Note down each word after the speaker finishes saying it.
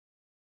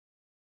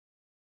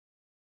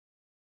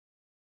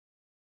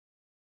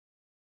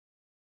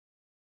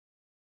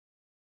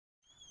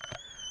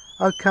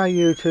Okay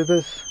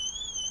YouTubers,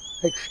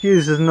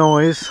 excuse the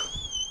noise.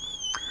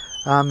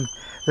 The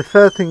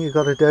third thing you've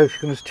got to do if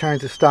you're going to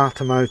change the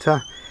starter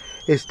motor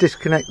is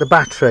disconnect the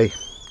battery.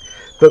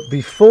 But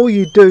before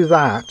you do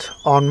that,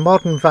 on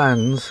modern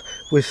vans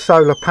with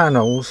solar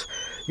panels,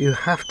 you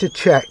have to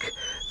check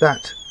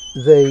that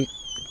the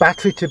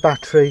battery to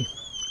battery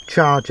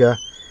charger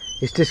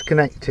is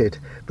disconnected,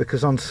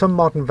 because on some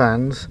modern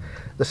vans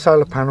the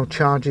solar panel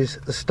charges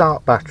the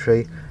start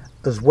battery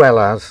as well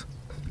as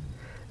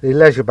the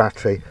leisure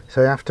battery,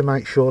 so you have to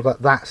make sure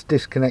that that's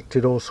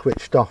disconnected or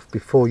switched off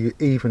before you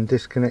even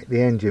disconnect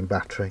the engine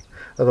battery,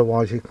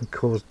 otherwise you can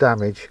cause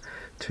damage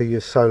to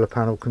your solar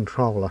panel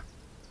controller.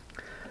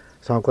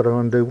 So I've got to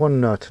undo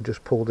one nut and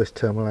just pull this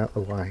terminal out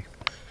of the way.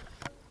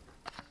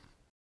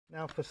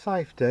 Now for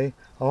safety,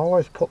 I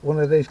always put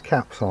one of these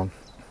caps on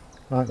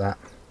like that,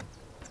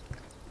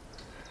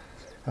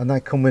 and they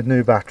come with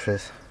new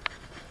batteries,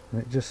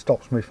 and it just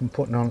stops me from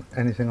putting on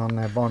anything on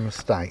there by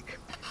mistake.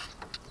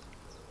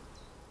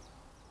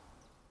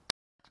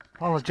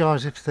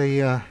 Apologise if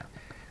the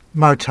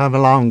motorhome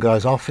alarm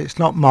goes off. It's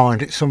not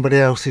mine, it's somebody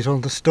else's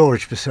on the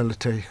storage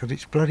facility, because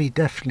it's bloody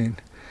deafening.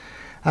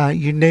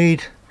 You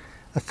need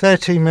a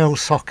 13mm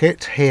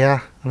socket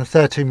here and a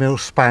 13mm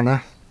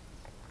spanner.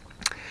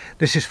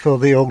 This is for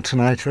the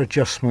alternator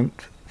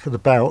adjustment for the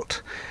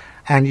belt,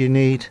 and you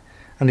need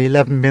an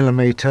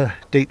 11mm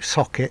deep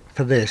socket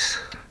for this.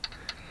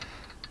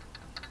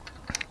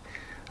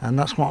 And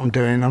that's what I'm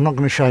doing. I'm not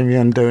going to show you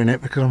undoing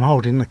it because I'm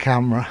holding the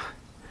camera.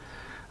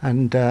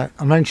 And I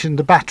mentioned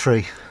the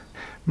battery.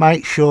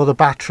 Make sure the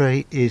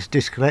battery is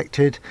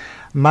disconnected.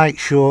 Make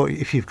sure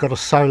if you've got a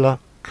solar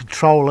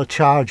controller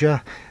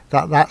charger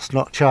that that's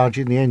not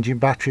charging the engine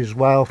battery as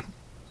well.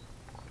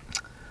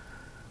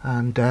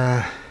 And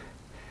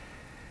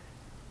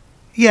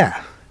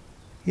yeah,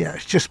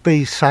 just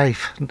be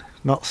safe,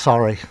 not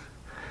sorry.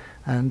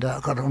 And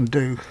I've got to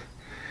undo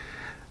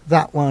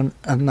that one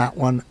and that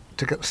one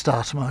to get the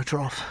starter motor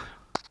off.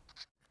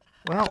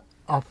 Well,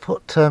 I've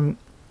put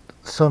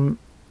some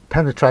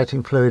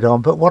penetrating fluid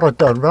on, but what I've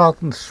done, rather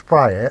than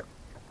spray it,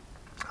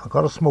 I've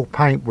got a small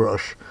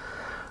paintbrush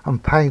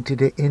and painted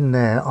it in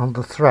there on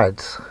the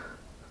threads,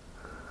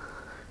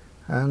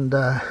 and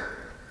I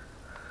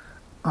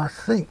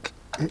think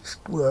it's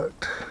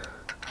worked.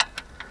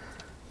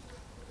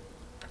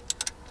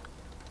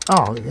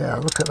 Oh yeah,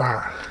 look at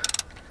that.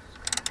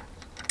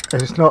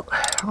 It's not,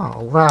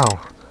 oh wow,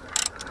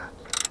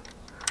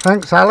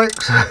 thanks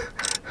Alex.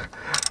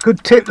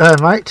 Good tip there,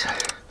 mate.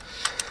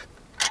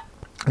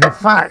 In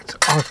fact,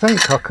 I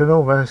think I can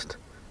almost,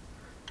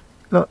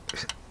 look,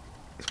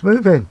 it's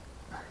moving.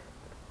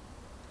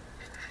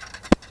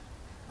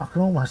 I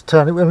can almost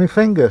turn it with my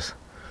fingers.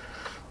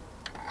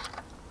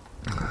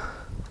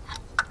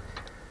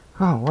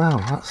 Oh wow,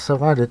 that's the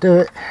way to do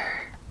it.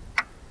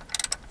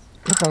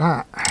 Look at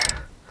that.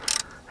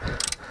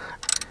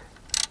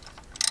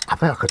 I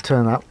bet I could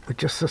turn that with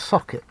just a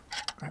socket.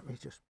 Let me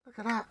just, look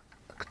at that.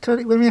 I could turn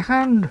it with my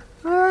hand.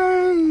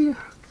 Hey!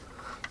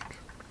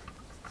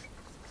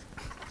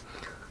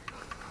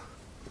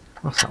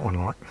 What's that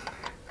one like?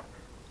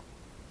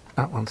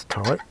 That one's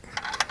tight.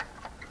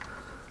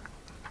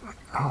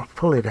 I'll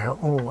pull it out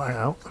all the way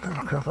out and then I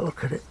can have a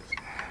look at it.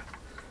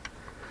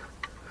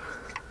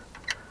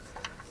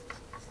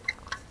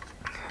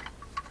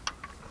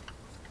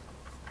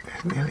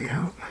 It's nearly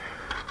out.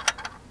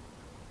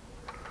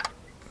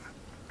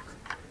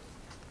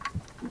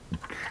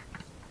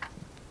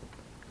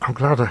 I'm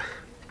glad I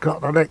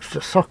got that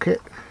extra socket,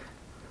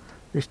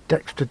 this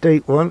extra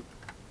deep one.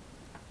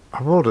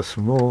 I've ordered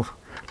some more,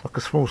 like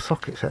a small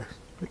socket set.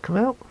 Did it come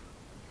out?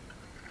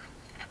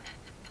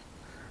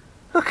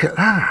 Look at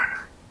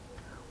that!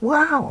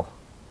 Wow!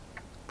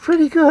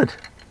 Pretty good.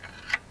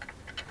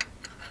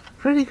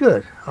 Pretty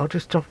good. I'll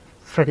just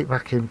thread it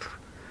back in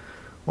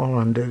while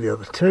I undo the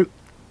other two.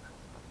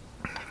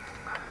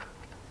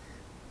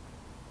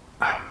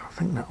 I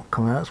think that'll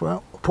come out as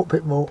well. I'll put a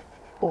bit more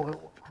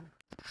oil.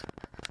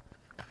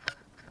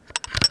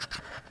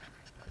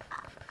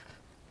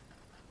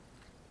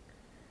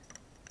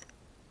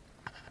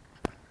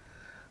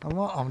 And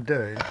what I'm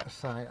doing,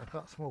 say, I've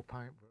got a small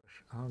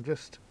paintbrush, and I'm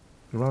just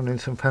running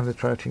some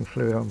penetrating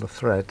fluid on the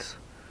threads.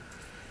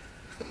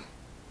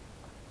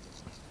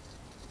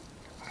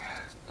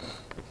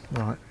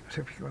 Right,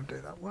 see if you want to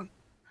do that one.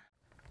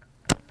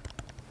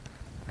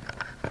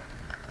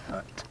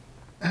 Right,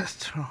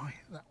 let's try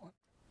that one.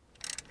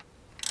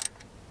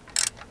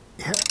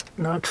 Yeah,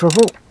 no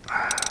trouble.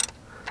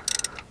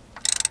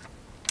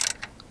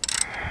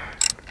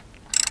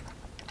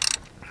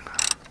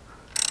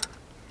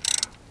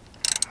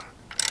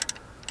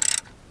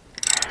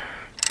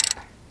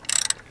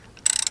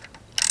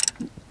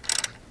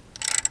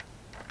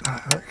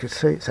 You can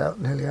see it's out,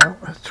 nearly out.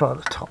 Let's try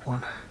the top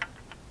one.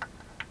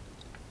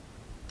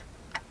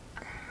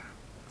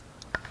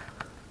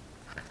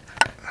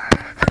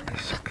 Let me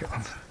suck it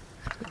on.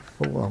 It'll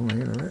fall on me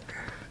in a bit.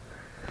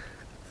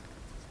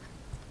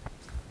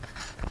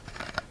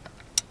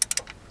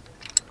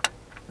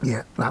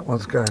 Yeah, that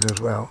one's going as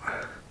well.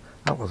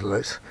 That was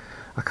loose.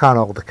 I can't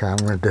hold the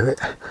camera and do it.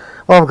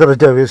 What I've got to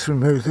do is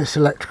remove this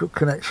electrical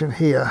connection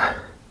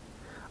here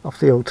off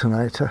the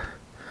alternator.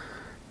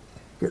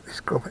 Get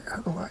this grommet out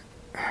of the way.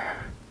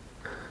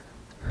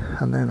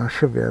 And then I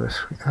should be able to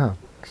swing. Oh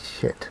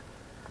shit.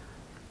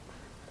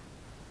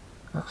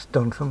 That's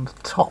done from the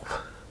top.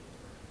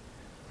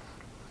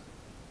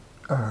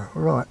 Oh,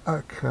 right,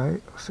 okay.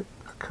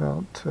 I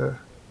can't.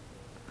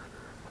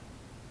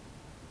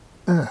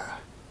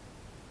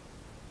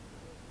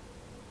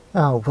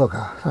 Oh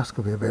bugger, that's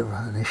going to be a bit of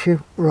an issue.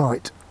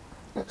 Right,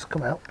 let's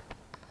come out.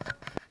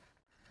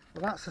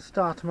 Well, that's the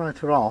starter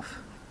motor off.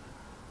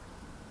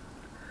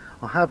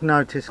 I have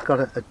noticed got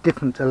a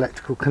different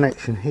electrical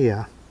connection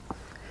here.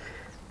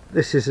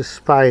 This is a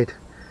spade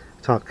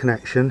type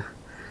connection,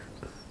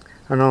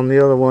 and on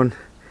the other one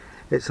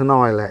it's an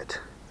eyelet.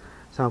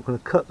 So I'm going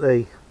to cut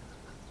the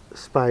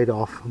spade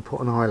off and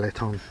put an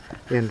eyelet on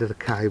the end of the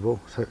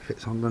cable so it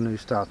fits on the new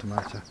starter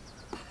motor.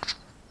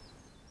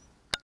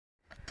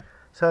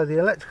 So the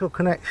electrical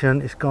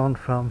connection is gone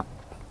from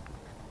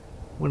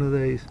one of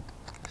these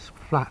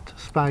flat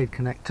spade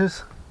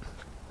connectors.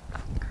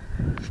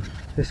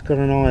 It's got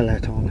an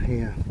eyelet on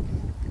here,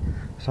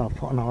 so I'll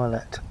put an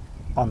eyelet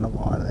on the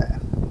wire there.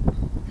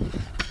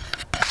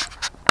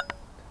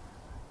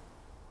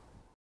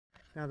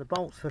 Now the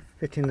bolts for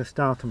fitting the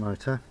starter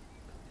motor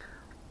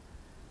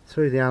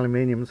through the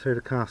aluminium, through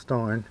the cast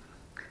iron,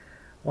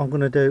 what I'm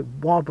going to do,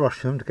 wire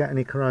brush them to get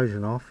any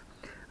corrosion off,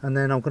 and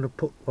then I'm going to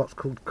put what's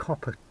called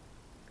copper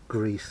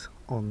grease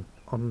on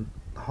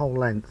the whole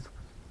length,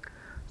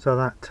 so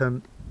that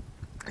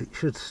it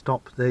should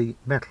stop the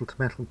metal to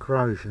metal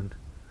corrosion.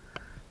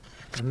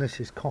 And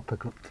this is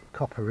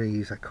copper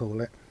ease I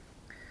call it,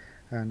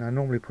 and I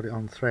normally put it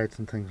on threads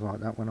and things like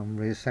that when I'm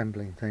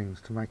reassembling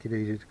things to make it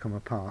easy to come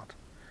apart.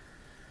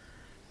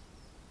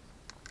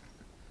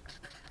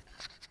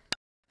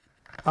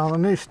 The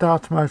new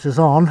starter motor's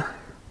on.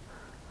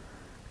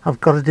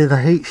 I've got to do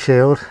the heat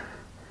shield.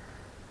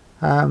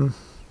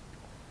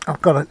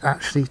 I've got to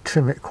actually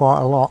trim it quite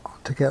a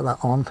lot to get that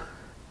on,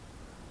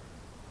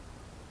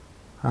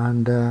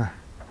 and of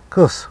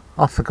course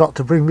I forgot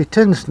to bring my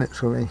tin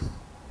snips with me,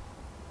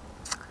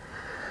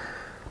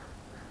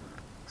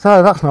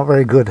 so that's not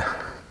very good.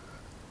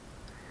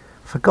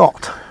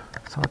 Forgot,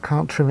 so I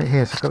can't trim it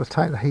here, so I've got to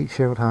take the heat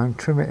shield home,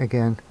 trim it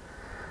again,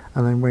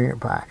 and then bring it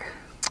back.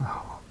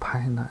 Oh, what a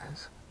pain that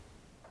is.